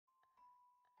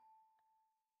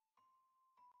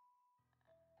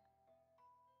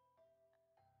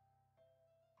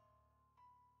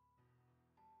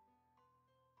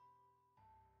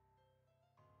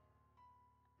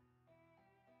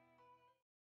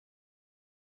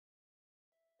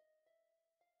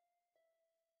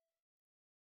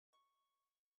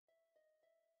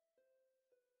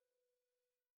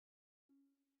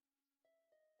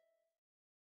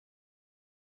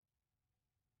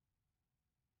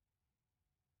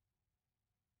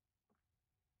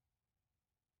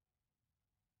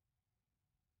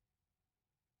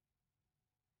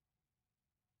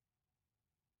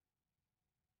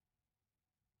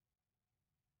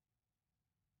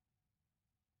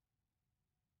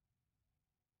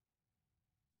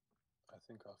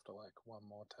think after like one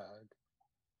more tag,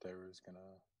 Deru's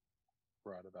gonna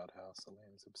write about how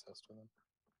Celine's obsessed with him.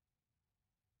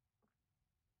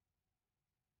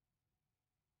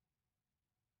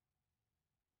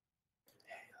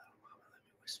 Hey, little mama, let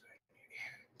me whisper in your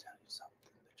ear and tell you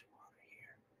something that you want to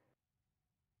hear.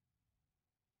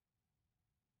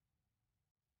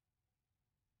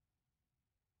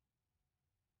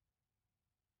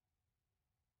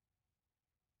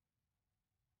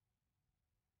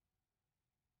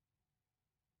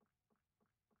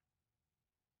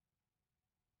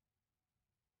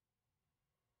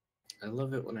 I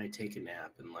love it when I take a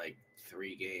nap and like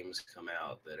 3 games come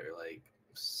out that are like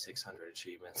 600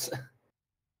 achievements.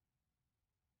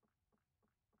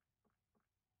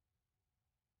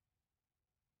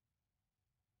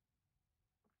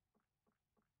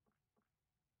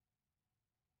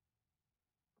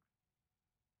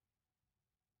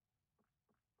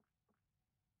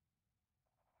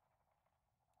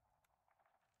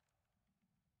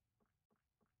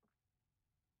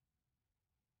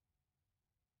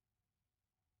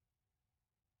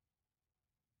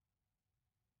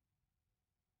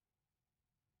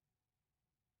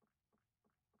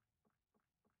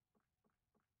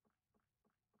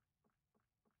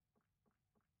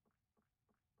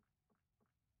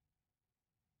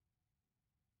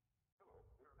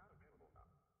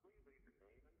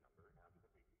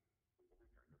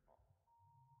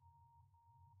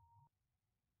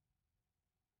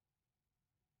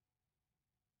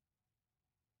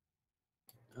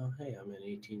 Oh, hey, I'm in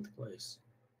 18th place.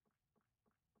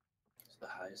 It's the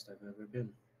highest I've ever been.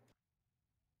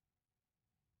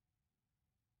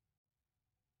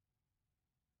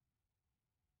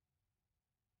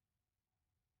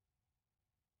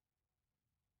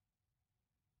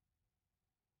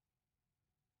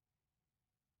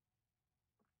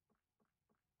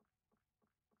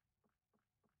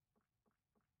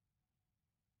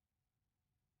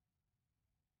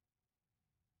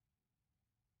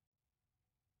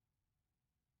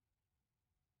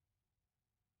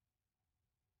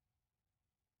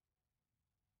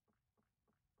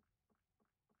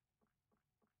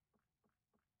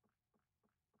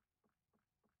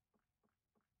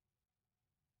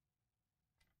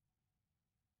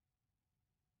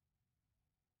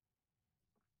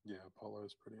 Yeah,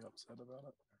 Apollo's pretty upset about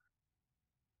it.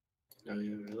 Oh,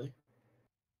 yeah, really?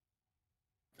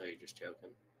 Oh, you're just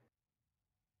joking?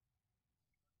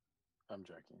 I'm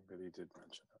joking, but he did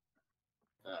mention it.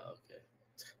 Oh, okay.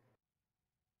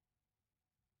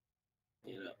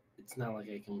 You know, it's not like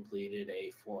I completed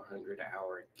a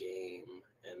 400-hour game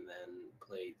and then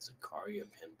played Zakaria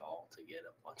pinball to get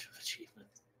a bunch of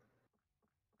achievements.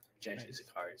 Which actually, Nice.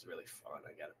 Zakaria is really fun.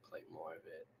 I gotta play more of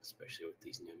it, especially with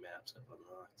these new maps I've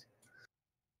unlocked.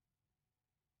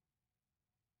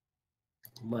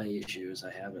 My issue is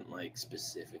I haven't like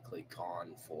specifically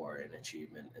gone for an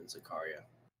achievement in Zakaria.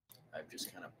 I've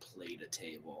just kind of played a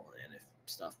table, and if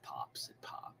stuff pops, it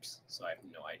pops. So I have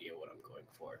no idea what I'm going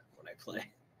for when I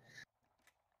play.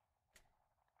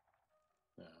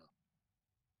 Yeah.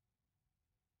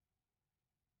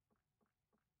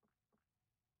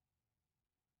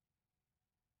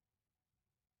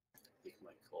 I think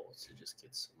my goal is to just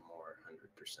get some more 100%.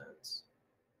 It's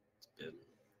been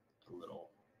a little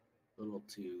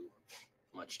too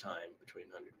much time between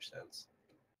 100%.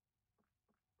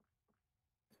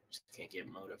 Just can't get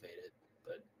motivated.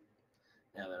 But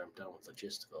now that I'm done with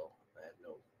logistical, I have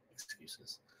no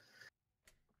excuses.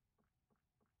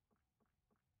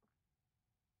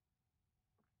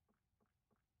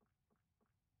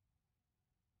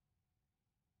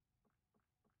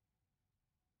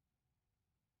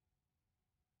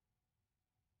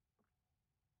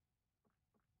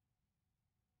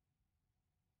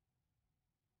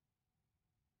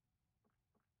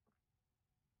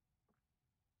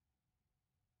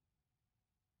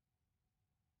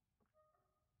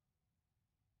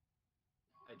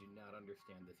 I do not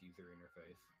understand this user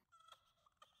interface.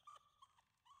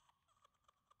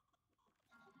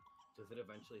 Does it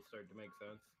eventually start to make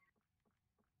sense?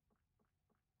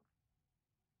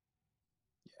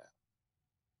 Yeah.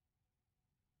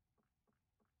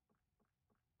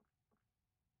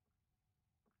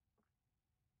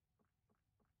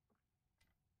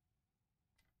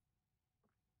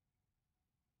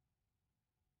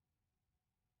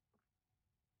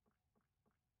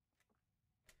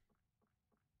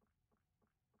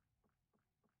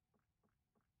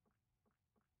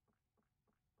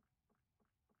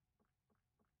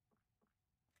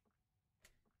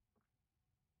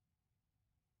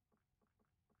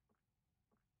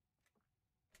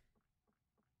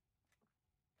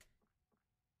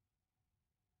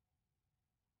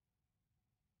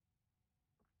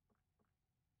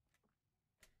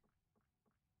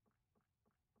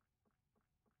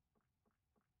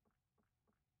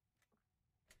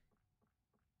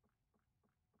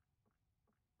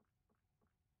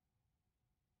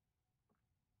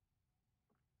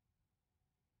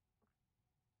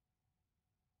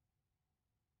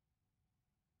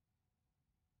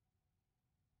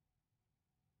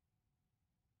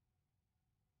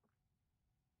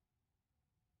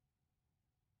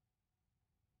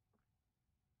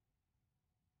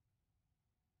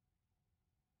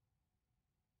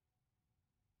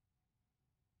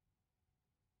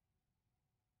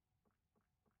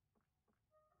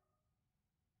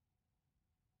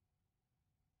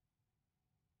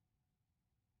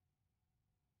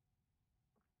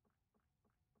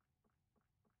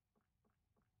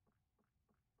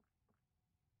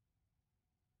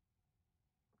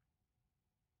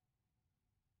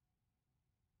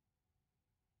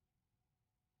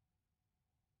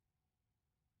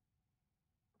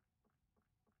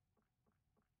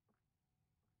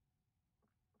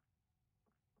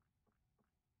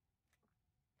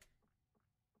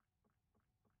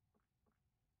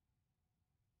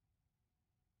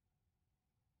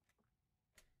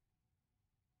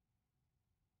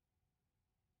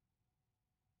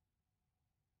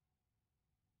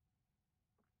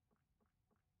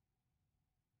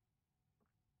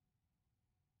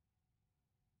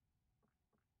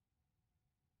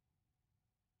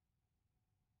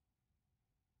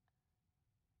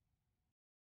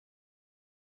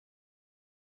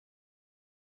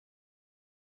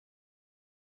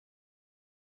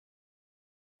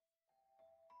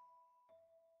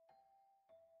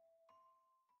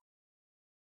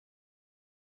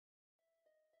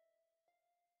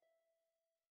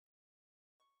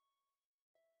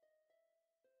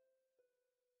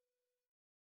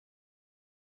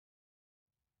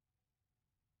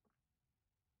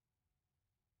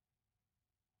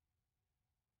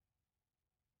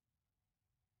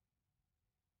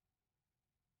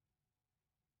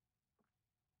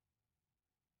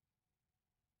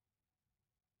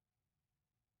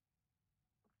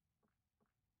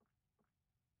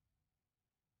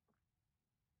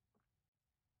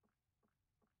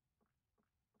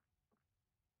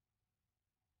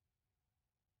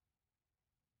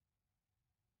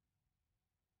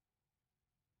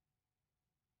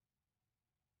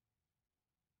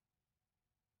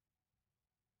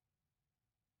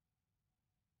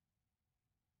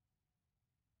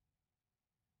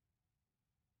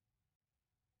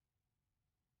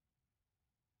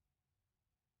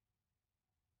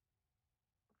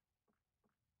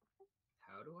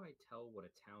 how do I tell what a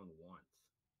town wants?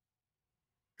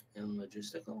 And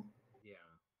logistical. Yeah.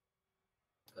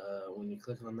 When you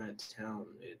click on that town,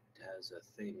 it has a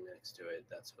thing next to it.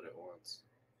 That's what it wants.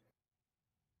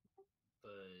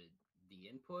 The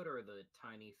input or the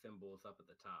tiny symbols up at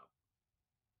the top?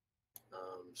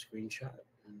 Screenshot.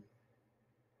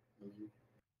 Mhm.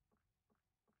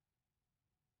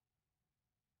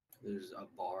 There's a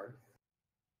bar.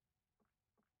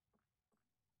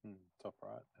 Top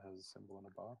right has a symbol and a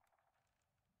bar.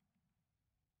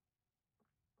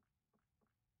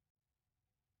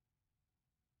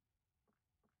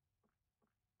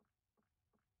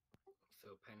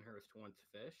 So Penhurst wants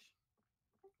fish,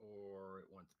 or it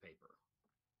wants paper.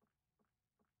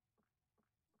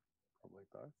 Probably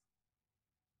both.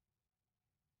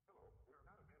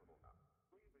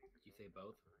 Did you say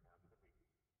both?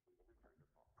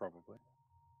 Probably.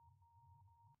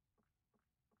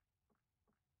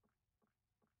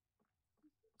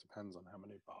 Depends on how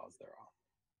many bars there are.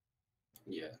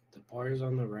 Yeah, the bars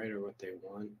on the right are what they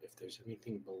want. If there's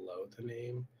anything below the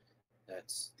name,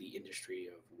 that's the industry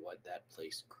of what that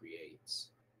place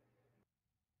creates.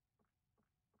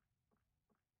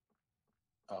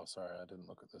 Oh, sorry, I didn't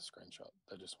look at the screenshot.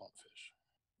 They just want fish.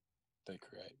 They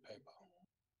create paper.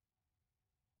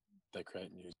 They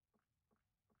create news,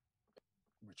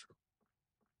 which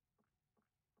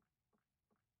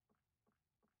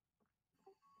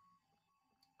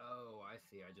Oh, I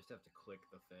see. I just have to click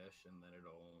the fish and then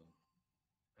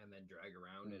then drag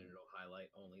around and it'll highlight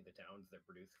only the towns that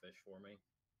produce fish for me.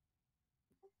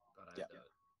 Thought I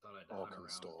had to or hunt can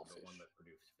around store for the one fish. that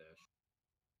produced fish.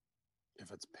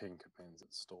 If it's pink, it means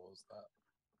it stores that.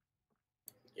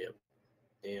 Yep.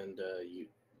 And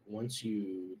once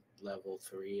you level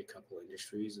 3 a couple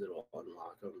industries, it'll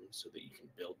unlock them so that you can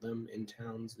build them in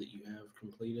towns that you have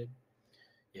completed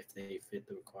if they fit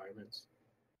the requirements.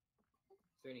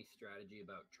 Is there any strategy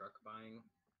about truck buying?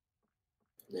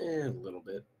 A little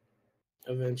bit.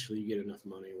 Eventually, you get enough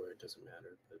money where it doesn't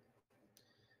matter. But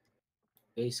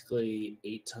basically,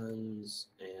 8 tons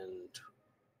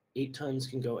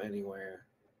can go anywhere.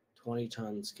 20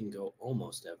 tons can go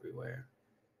almost everywhere.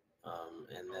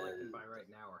 And All I then, can buy right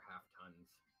now are half tons.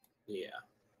 yeah,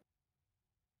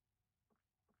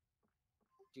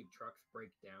 Do trucks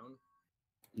break down?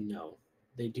 no,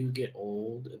 they do get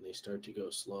old and they start to go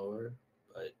slower,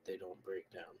 but they don't break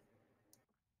down.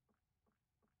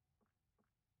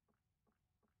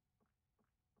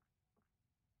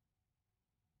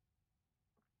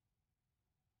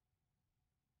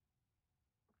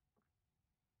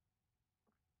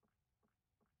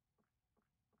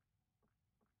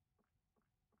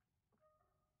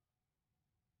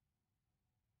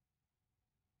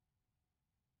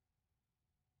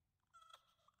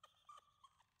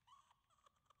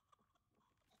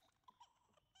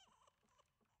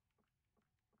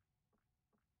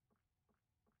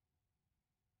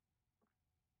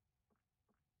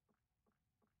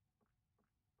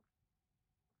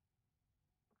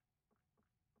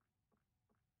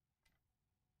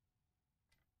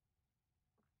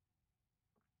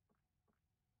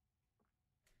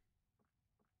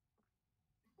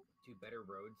 Do better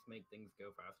roads make things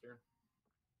go faster?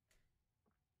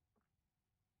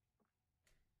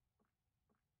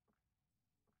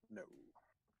 No.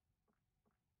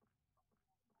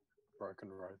 Broken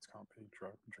roads can't be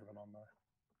driven on though.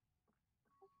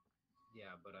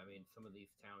 Yeah, but I mean, some of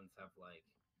these towns have like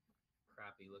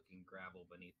crappy looking gravel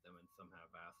beneath them and some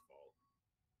have asphalt.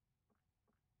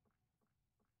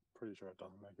 Pretty sure it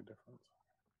doesn't make a difference.